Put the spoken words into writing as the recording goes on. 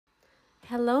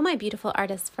Hello, my beautiful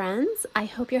artist friends. I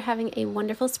hope you're having a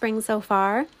wonderful spring so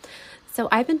far. So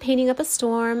I've been painting up a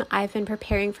storm. I've been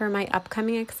preparing for my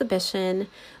upcoming exhibition,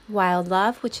 Wild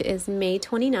Love, which is May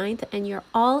 29th, and you're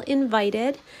all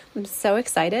invited. I'm so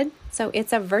excited. So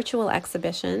it's a virtual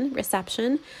exhibition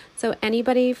reception, so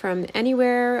anybody from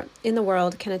anywhere in the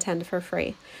world can attend for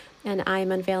free. And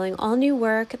I'm unveiling all new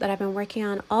work that I've been working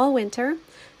on all winter,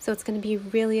 so it's going to be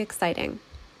really exciting.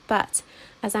 But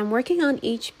as I'm working on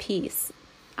each piece,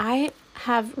 I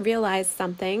have realized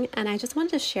something, and I just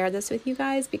wanted to share this with you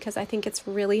guys because I think it's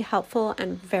really helpful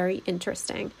and very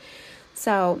interesting.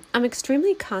 So I'm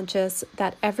extremely conscious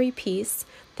that every piece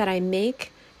that I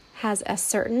make has a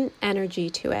certain energy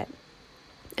to it.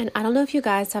 And I don't know if you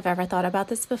guys have ever thought about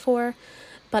this before,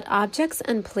 but objects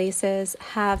and places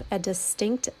have a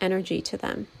distinct energy to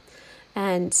them.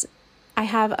 And I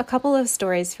have a couple of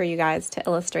stories for you guys to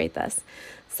illustrate this.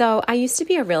 So I used to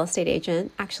be a real estate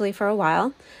agent, actually, for a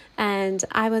while, and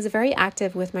I was very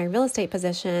active with my real estate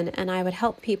position, and I would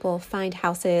help people find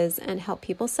houses and help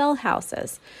people sell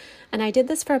houses. And I did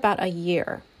this for about a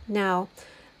year. Now,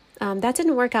 that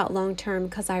didn't work out long term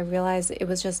because I realized it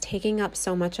was just taking up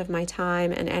so much of my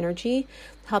time and energy,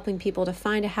 helping people to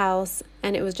find a house,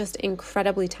 and it was just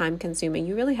incredibly time consuming.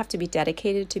 You really have to be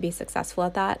dedicated to be successful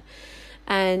at that.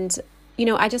 And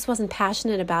I just wasn't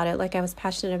passionate about it like I was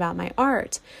passionate about my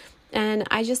art. And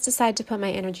I just decided to put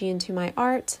my energy into my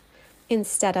art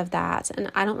instead of that.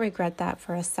 And I don't regret that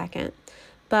for a second.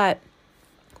 But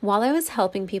while I was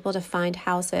helping people to find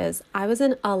houses, I was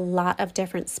in a lot of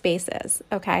different spaces,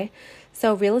 okay?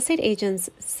 So real estate agents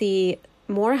see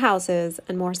more houses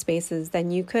and more spaces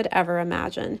than you could ever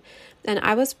imagine. And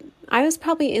I was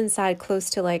probably inside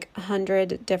close to like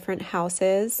 100 different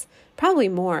houses, probably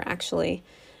more actually.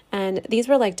 And these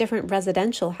were like different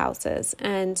residential houses,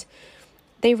 and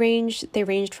they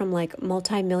ranged from like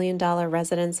multi-million-dollar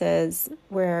residences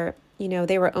where,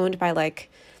 they were owned by like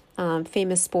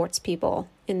famous sports people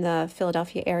in the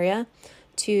Philadelphia area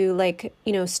to like,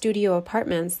 studio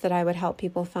apartments that I would help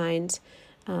people find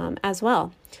as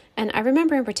well. And I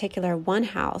remember in particular one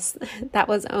house that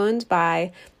was owned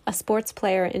by a sports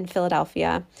player in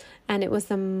Philadelphia, and it was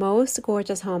the most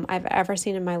gorgeous home I've ever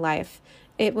seen in my life.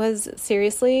 It was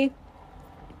seriously,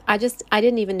 I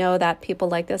didn't even know that people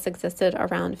like this existed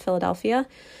around Philadelphia,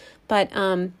 but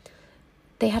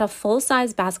they had a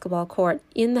full-size basketball court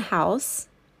in the house.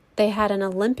 They had an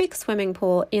Olympic swimming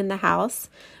pool in the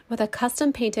house with a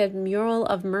custom-painted mural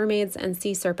of mermaids and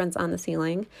sea serpents on the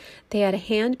ceiling. They had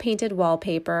hand-painted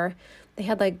wallpaper. They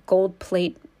had like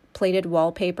plated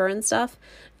wallpaper and stuff.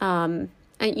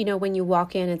 And when you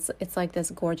walk in, it's like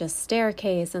this gorgeous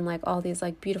staircase and like all these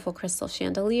like beautiful crystal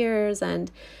chandeliers.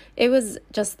 And it was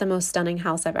just the most stunning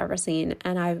house I've ever seen.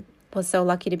 And I was so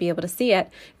lucky to be able to see it.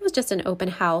 It was just an open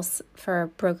house for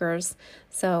brokers.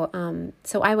 So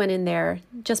I went in there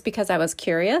just because I was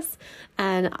curious,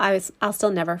 and I'll still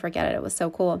never forget it. It was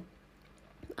so cool.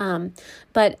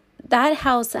 But that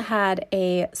house had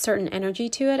a certain energy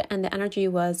to it, and the energy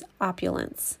was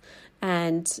opulence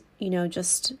and,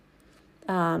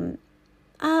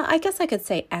 I guess I could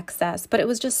say excess, but it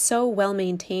was just so well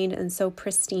maintained and so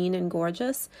pristine and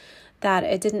gorgeous that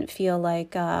it didn't feel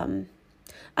like,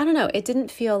 it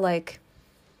didn't feel like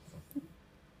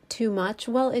too much.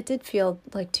 Well, it did feel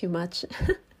like too much,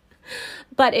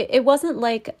 but it wasn't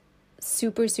like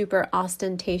super, super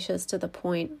ostentatious to the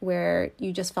point where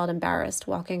you just felt embarrassed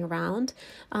walking around.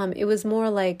 It was more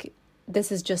like,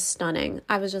 this is just stunning.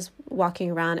 I was just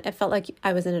walking around. It felt like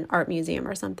I was in an art museum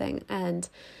or something. And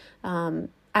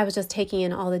I was just taking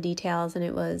in all the details, and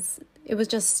it was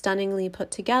just stunningly put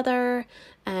together,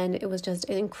 and it was just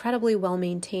incredibly well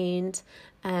maintained.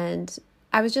 And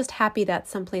I was just happy that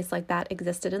someplace like that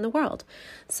existed in the world.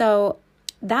 So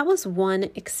that was one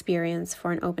experience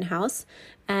for an open house.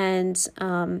 And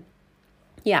I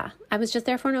was just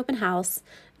there for an open house.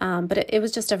 But it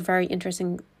was just a very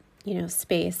interesting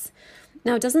space.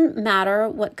 Now, it doesn't matter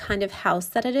what kind of house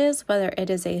that it is, whether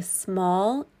it is a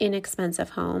small,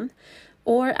 inexpensive home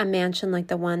or a mansion like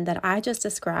the one that I just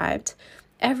described.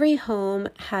 Every home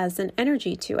has an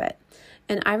energy to it.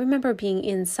 And I remember being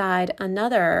inside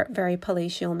another very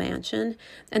palatial mansion,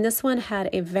 and this one had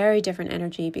a very different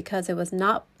energy because it was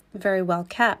not very well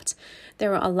kept.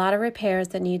 There were a lot of repairs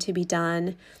that needed to be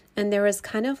done. And there was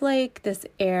kind of like this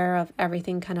air of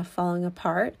everything kind of falling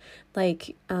apart,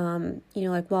 like,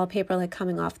 like wallpaper, like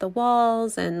coming off the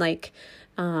walls, and like,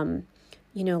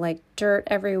 like dirt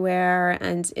everywhere.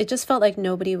 And it just felt like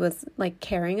nobody was like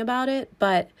caring about it,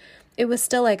 but it was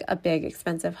still like a big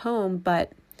expensive home,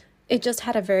 but it just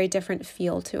had a very different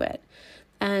feel to it.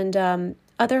 And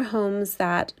other homes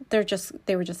that they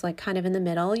were just like kind of in the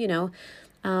middle, you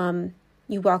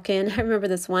walk in. I remember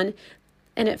this one,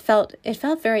 and it felt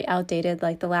very outdated.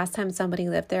 Like the last time somebody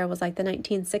lived there was like the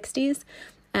 1960s.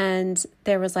 And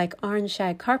there was like orange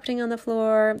shag carpeting on the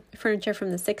floor, furniture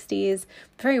from the 60s,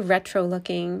 very retro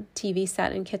looking TV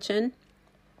set and kitchen.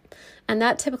 And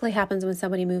that typically happens when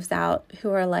somebody moves out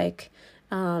who are like,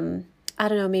 I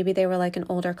don't know, maybe they were like an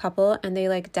older couple and they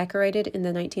like decorated in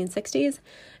the 1960s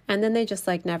and then they just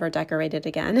like never decorated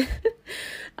again.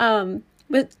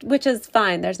 Which is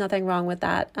fine. There's nothing wrong with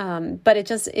that. But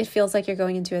it feels like you're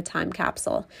going into a time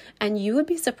capsule, and you would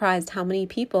be surprised how many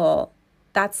people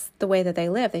that's the way that they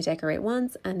live. They decorate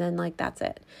once and then like that's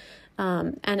it.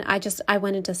 And I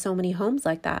went into so many homes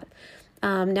like that.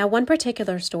 Now, one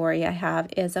particular story I have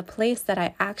is a place that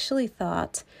I actually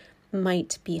thought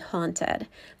might be haunted.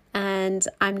 And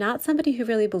I'm not somebody who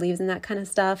really believes in that kind of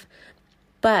stuff,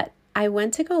 but I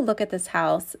went to go look at this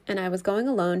house, and I was going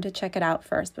alone to check it out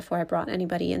first before I brought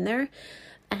anybody in there.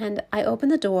 And I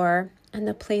opened the door, and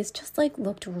the place just like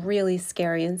looked really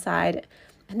scary inside.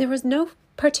 And there was no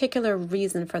particular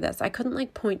reason for this. I couldn't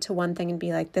like point to one thing and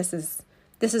be like, this is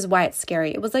why it's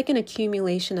scary. It was like an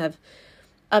accumulation of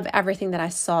everything that I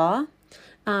saw.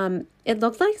 It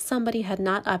looked like somebody had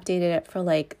not updated it for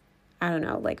like, I don't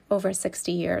know, like over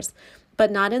 60 years,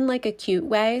 but not in like a cute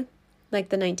way, like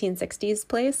the 1960s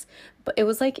place, but it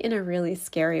was like in a really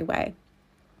scary way.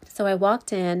 So I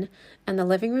walked in, and the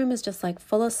living room is just like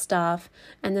full of stuff.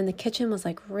 And then the kitchen was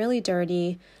like really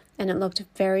dirty, and it looked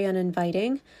very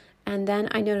uninviting. And then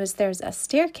I noticed there's a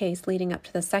staircase leading up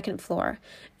to the second floor.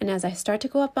 And as I start to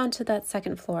go up onto that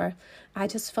second floor, I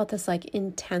just felt this like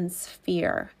intense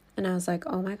fear. And I was like,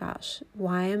 oh my gosh,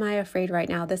 why am I afraid right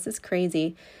now? This is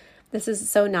crazy. This is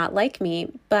so not like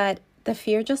me. But the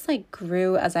fear just like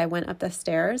grew as I went up the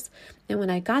stairs. And when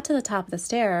I got to the top of the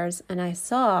stairs and I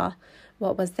saw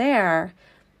what was there,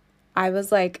 I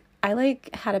was like, I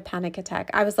had a panic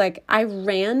attack. I was like, I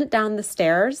ran down the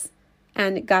stairs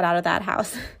and got out of that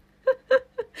house.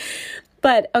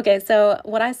 But okay, so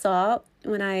what I saw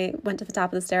when I went to the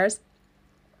top of the stairs,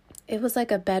 it was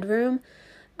like a bedroom,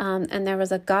 and there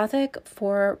was a Gothic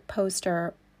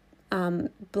 4-poster.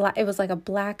 It was like a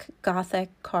black Gothic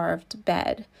carved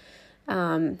bed,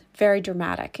 very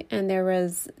dramatic. And there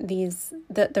was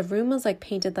the room was like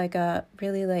painted like a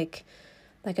really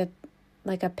like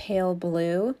a pale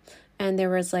blue. And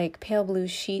there was like pale blue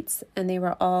sheets, and they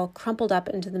were all crumpled up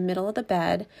into the middle of the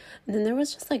bed. And then there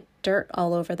was just like dirt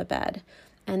all over the bed.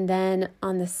 And then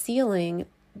on the ceiling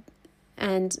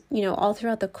and, all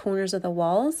throughout the corners of the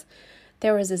walls,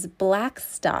 there was this black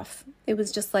stuff. It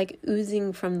was just like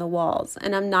oozing from the walls.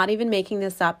 And I'm not even making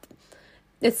this up.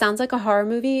 It sounds like a horror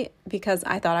movie because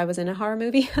I thought I was in a horror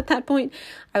movie at that point.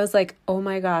 I was like, oh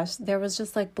my gosh, there was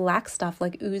just like black stuff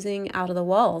like oozing out of the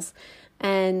walls.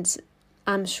 And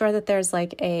I'm sure that there's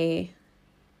like a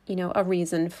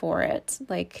reason for it.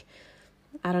 Like,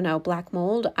 I don't know, black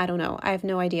mold. I don't know. I have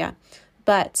no idea.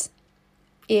 But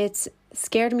it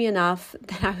scared me enough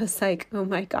that I was like, oh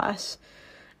my gosh,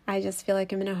 I just feel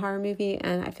like I'm in a horror movie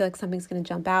and I feel like something's going to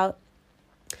jump out.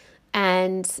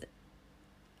 And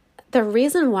the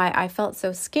reason why I felt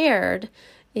so scared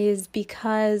is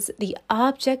because the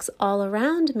objects all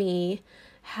around me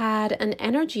had an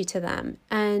energy to them.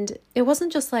 And it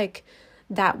wasn't just like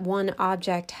that one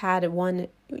object had one,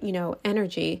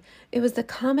 energy. It was the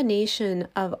combination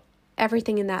of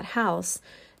everything in that house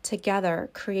together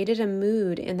created a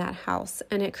mood in that house,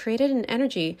 and it created an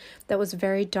energy that was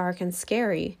very dark and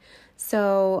scary.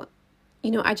 So,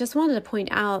 I just wanted to point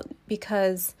out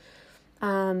because,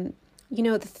 the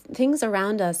things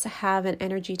around us have an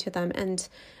energy to them. And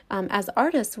as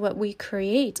artists, what we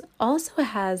create also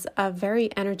has a very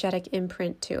energetic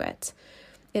imprint to it.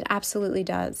 It absolutely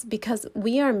does, because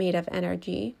we are made of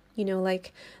energy,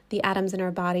 like the atoms in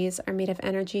our bodies are made of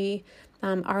energy.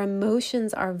 Our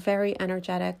emotions are very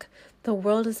energetic. The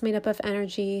world is made up of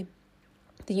energy.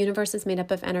 The universe is made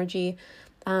up of energy.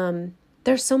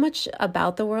 There's so much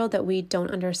about the world that we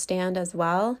don't understand as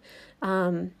well.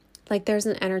 Like there's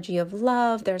an energy of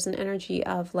love. There's an energy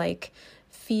of like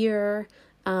fear.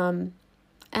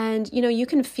 And, you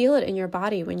can feel it in your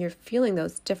body when you're feeling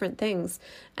those different things.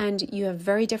 And you have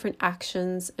very different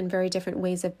actions and very different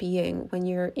ways of being when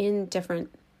you're in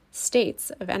different states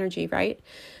of energy, right?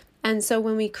 And so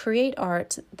when we create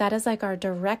art, that is like our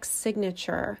direct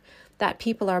signature that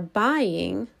people are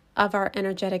buying of our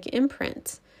energetic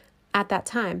imprint at that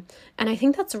time. And I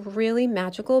think that's really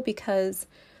magical because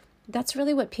that's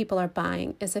really what people are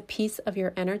buying, is a piece of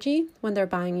your energy when they're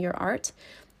buying your art.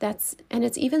 And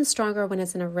it's even stronger when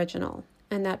it's an original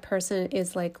and that person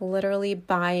is like literally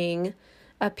buying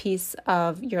a piece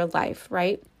of your life,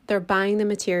 right? They're buying the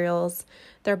materials,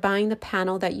 they're buying the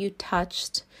panel that you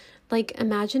touched. Like,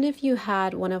 imagine if you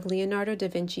had one of Leonardo da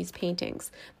Vinci's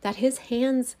paintings that his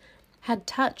hands had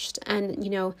touched, and,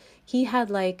 he had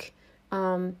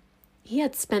he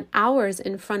had spent hours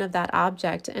in front of that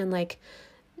object and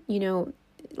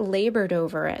labored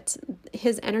over it.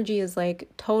 His energy is like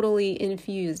totally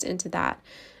infused into that.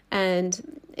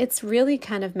 And it's really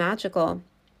kind of magical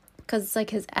because it's like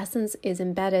his essence is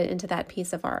embedded into that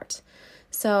piece of art.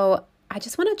 So I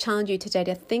just want to challenge you today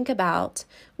to think about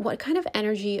what kind of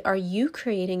energy are you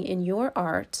creating in your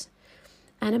art.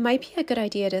 And it might be a good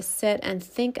idea to sit and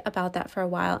think about that for a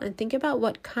while and think about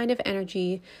what kind of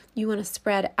energy you want to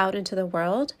spread out into the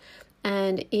world.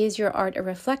 And is your art a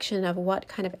reflection of what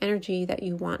kind of energy that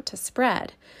you want to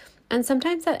spread? And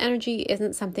sometimes that energy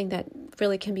isn't something that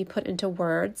really can be put into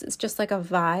words. It's just like a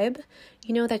vibe,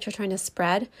 that you're trying to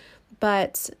spread.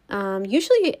 But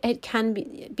usually it can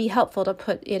be helpful to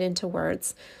put it into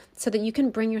words so that you can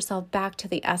bring yourself back to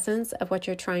the essence of what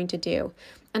you're trying to do.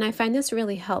 And I find this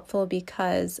really helpful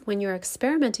because when you're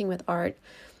experimenting with art,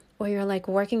 or you're like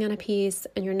working on a piece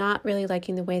and you're not really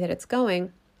liking the way that it's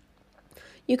going,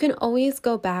 you can always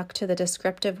go back to the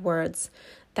descriptive words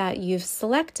that you've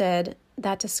selected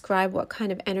that describe what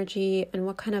kind of energy and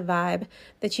what kind of vibe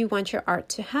that you want your art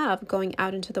to have going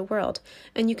out into the world.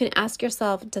 And you can ask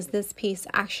yourself, does this piece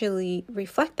actually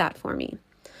reflect that for me?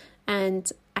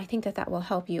 And I think that will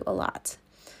help you a lot.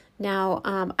 Now,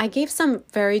 I gave some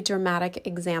very dramatic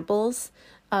examples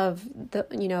of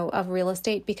of real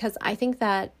estate because I think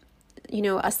that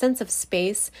a sense of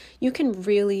space, you can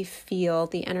really feel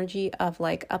the energy of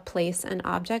like a place and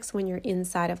objects when you're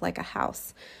inside of like a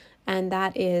house. And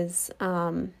that is,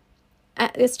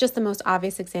 it's just the most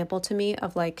obvious example to me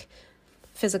of like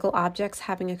physical objects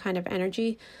having a kind of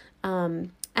energy.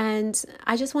 And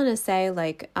I just want to say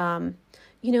like a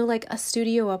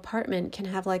studio apartment can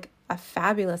have like a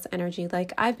fabulous energy.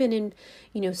 Like I've been in,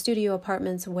 studio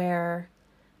apartments where,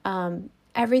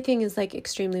 everything is like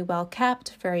extremely well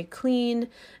kept, very clean,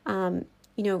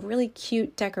 really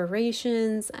cute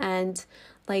decorations. And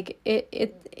like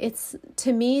it's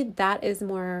to me, that is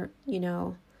more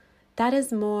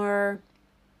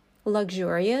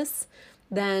luxurious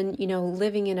than,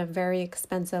 living in a very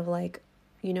expensive,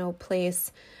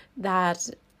 place that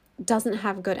doesn't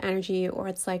have good energy, or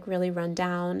it's like really run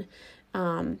down.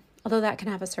 Although that can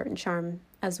have a certain charm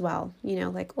as well,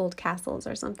 like old castles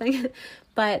or something.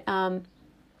 But,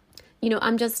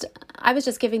 I was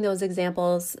just giving those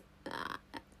examples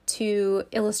to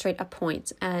illustrate a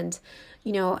point. And,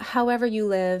 however you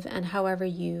live and however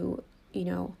you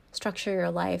structure your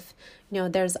life,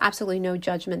 there's absolutely no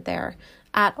judgment there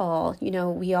at all.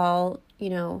 We all,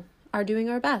 are doing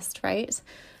our best, right?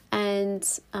 And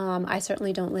I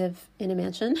certainly don't live in a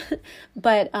mansion,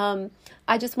 but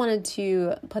I just wanted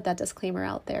to put that disclaimer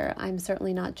out there. I'm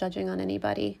certainly not judging on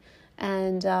anybody.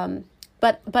 And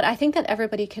but I think that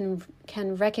everybody can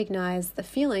recognize the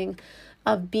feeling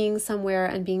of being somewhere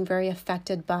and being very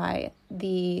affected by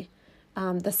the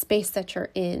space that you're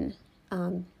in.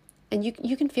 And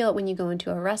you can feel it when you go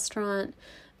into a restaurant,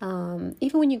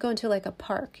 even when you go into like a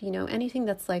park, anything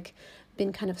that's like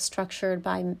been kind of structured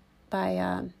by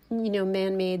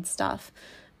man-made stuff.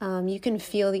 You can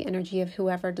feel the energy of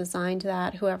whoever designed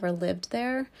that, whoever lived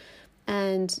there.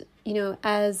 And,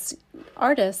 as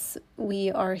artists, we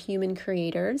are human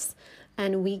creators,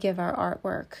 and we give our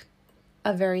artwork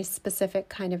a very specific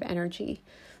kind of energy.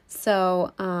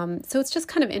 So it's just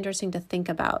kind of interesting to think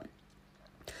about.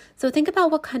 So think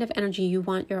about what kind of energy you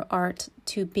want your art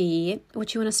to be,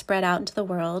 what you want to spread out into the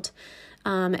world.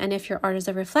 And if your art is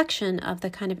a reflection of the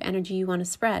kind of energy you want to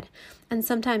spread. And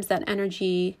sometimes that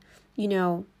energy,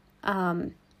 it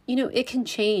can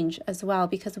change as well,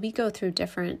 because we go through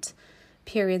different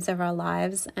periods of our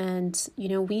lives, and,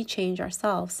 we change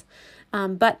ourselves.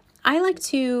 But I like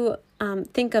to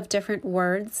think of different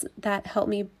words that help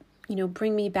me,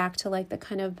 bring me back to like the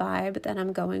kind of vibe that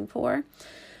I'm going for.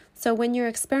 So when you're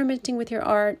experimenting with your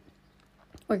art,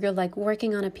 or you're like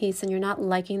working on a piece and you're not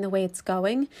liking the way it's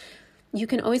going, you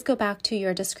can always go back to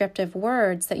your descriptive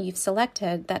words that you've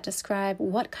selected that describe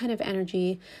what kind of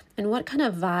energy and what kind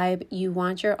of vibe you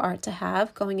want your art to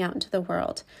have going out into the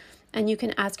world. And you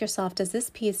can ask yourself, does this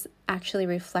piece actually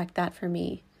reflect that for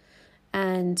me?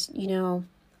 And,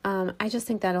 I just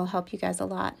think that'll help you guys a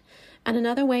lot. And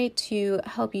another way to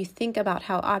help you think about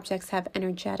how objects have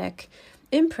energetic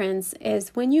imprints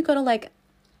is when you go to like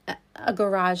a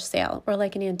garage sale or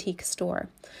like an antique store.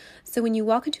 So when you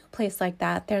walk into a place like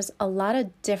that, there's a lot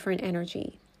of different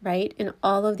energy, right, in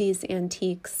all of these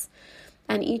antiques.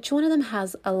 And each one of them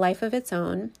has a life of its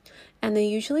own, and they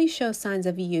usually show signs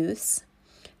of use,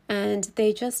 and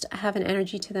they just have an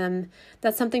energy to them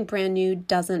that something brand new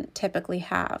doesn't typically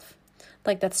have,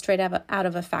 like that's straight out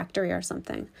of a factory or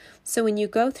something. So when you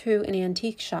go through an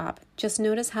antique shop, just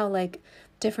notice how like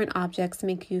different objects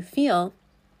make you feel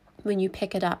when you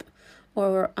pick it up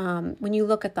or when you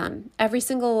look at them. Every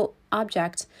single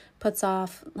object puts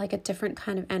off like a different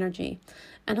kind of energy.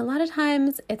 And a lot of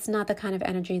times it's not the kind of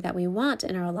energy that we want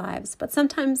in our lives, but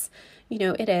sometimes,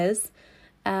 it is.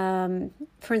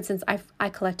 For instance, I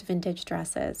collect vintage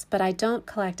dresses, but I don't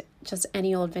collect just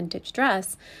any old vintage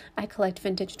dress. I collect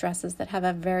vintage dresses that have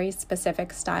a very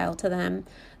specific style to them,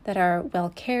 that are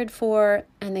well cared for,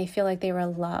 and they feel like they were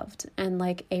loved and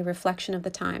like a reflection of the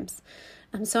times.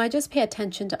 So I just pay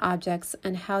attention to objects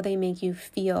and how they make you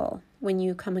feel when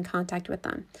you come in contact with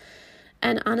them.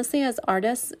 And honestly, as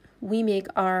artists, we make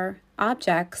our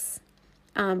objects.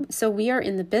 So we are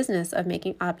in the business of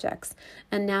making objects.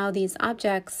 And now these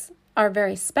objects are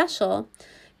very special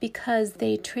because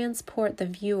they transport the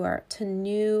viewer to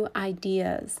new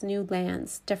ideas, new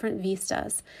lands, different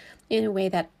vistas in a way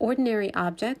that ordinary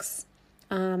objects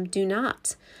do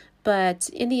not. But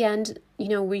in the end,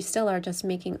 we still are just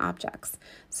making objects.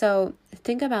 So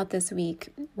think about this week.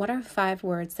 What are 5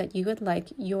 words that you would like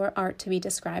your art to be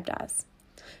described as?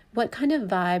 What kind of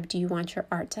vibe do you want your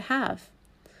art to have?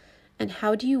 And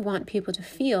how do you want people to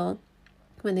feel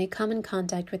when they come in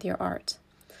contact with your art?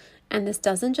 And this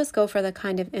doesn't just go for the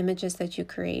kind of images that you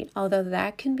create, although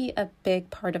that can be a big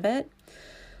part of it.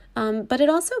 But it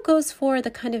also goes for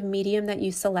the kind of medium that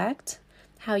you select,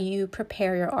 how you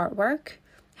prepare your artwork,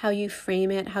 how you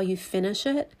frame it, how you finish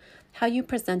it, how you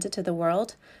present it to the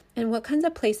world, and what kinds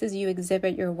of places you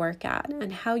exhibit your work at,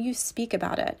 and how you speak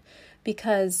about it,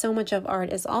 because so much of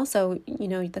art is also,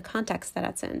 the context that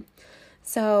it's in.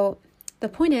 So the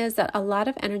point is that a lot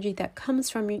of energy that comes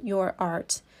from your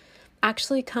art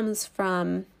actually comes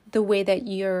from the way that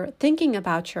you're thinking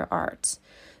about your art.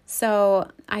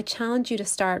 So I challenge you to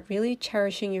start really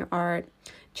cherishing your art,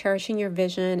 cherishing your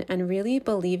vision, and really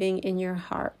believing in your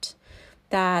heart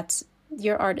that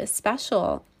your art is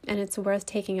special and it's worth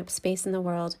taking up space in the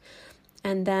world.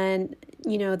 And then,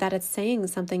 that it's saying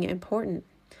something important.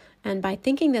 And by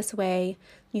thinking this way,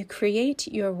 you create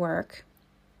your work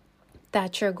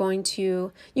that you're going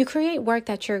to,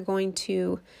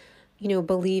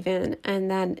 believe in,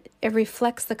 and then it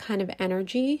reflects the kind of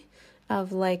energy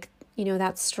of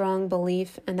that strong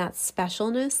belief and that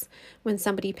specialness when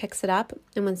somebody picks it up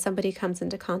and when somebody comes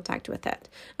into contact with it.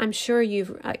 I'm sure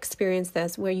you've experienced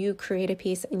this where you create a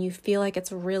piece and you feel like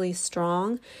it's really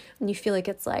strong and you feel like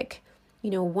it's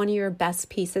one of your best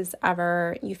pieces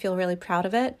ever. You feel really proud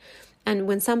of it. And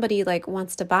when somebody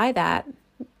wants to buy that,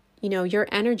 your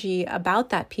energy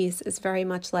about that piece is very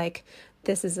much like,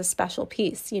 this is a special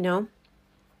piece, And,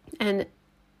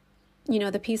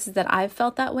 the pieces that I've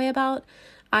felt that way about,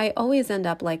 I always end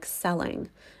up selling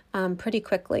pretty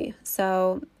quickly.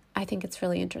 So I think it's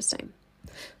really interesting.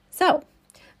 So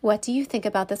what do you think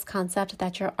about this concept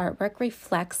that your artwork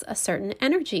reflects a certain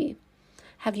energy?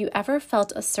 Have you ever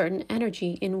felt a certain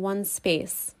energy in one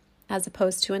space as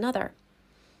opposed to another?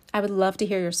 I would love to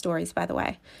hear your stories, by the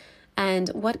way. And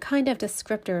what kind of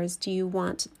descriptors do you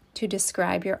want to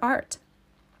describe your art?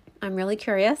 I'm really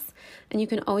curious, and you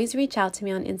can always reach out to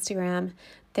me on Instagram.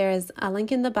 There's a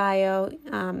link in the bio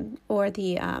or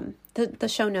the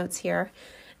show notes here,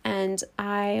 and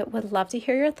I would love to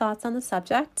hear your thoughts on the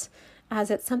subject, as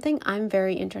it's something I'm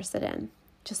very interested in,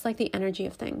 just like the energy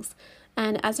of things.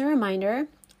 And as a reminder,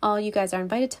 all you guys are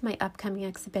invited to my upcoming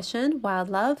exhibition, Wild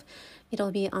Love.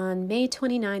 It'll be on May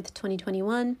 29th,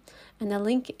 2021, and the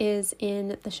link is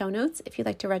in the show notes if you'd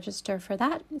like to register for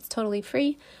that. It's totally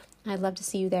free. I'd love to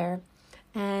see you there.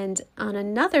 And on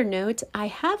another note, I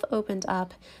have opened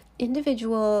up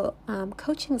individual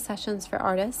coaching sessions for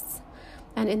artists.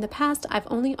 And in the past, I've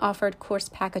only offered course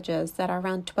packages that are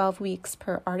around 12 weeks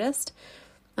per artist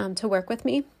to work with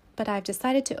me. But I've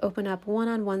decided to open up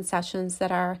one-on-one sessions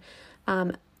that are,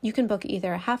 you can book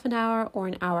either a half an hour or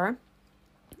an hour.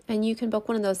 And you can book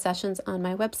one of those sessions on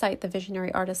my website,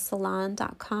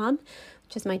 thevisionaryartistsalon.com,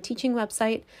 which is my teaching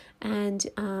website. And,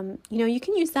 you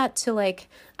can use that to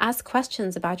ask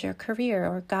questions about your career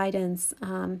or guidance.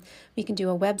 We can do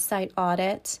a website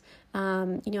audit.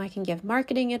 I can give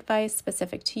marketing advice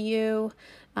specific to you,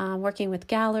 working with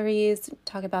galleries,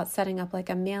 talk about setting up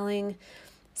a mailing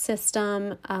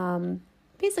system.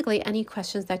 Basically any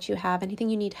questions that you have, anything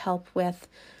you need help with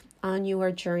on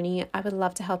your journey, I would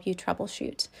love to help you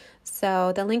troubleshoot.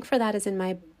 So the link for that is in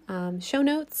my show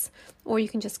notes, or you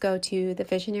can just go to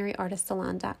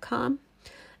thevisionaryartistsalon.com.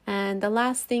 And the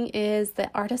last thing is the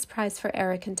Artist Prize for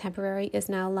Era Contemporary is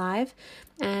now live.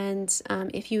 And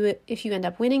if you end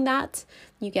up winning that,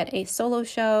 you get a solo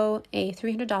show, a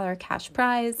 $300 cash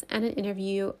prize, and an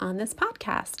interview on this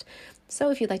podcast. So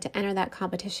if you'd like to enter that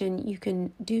competition, you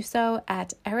can do so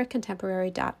at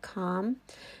eracontemporary.com.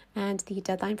 And the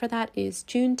deadline for that is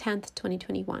June 10th,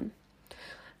 2021.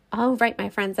 All right, my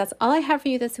friends, that's all I have for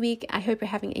you this week. I hope you're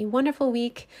having a wonderful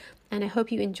week, and I hope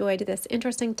you enjoyed this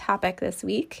interesting topic this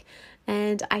week.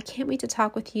 And I can't wait to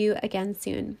talk with you again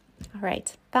soon. All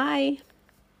right, bye.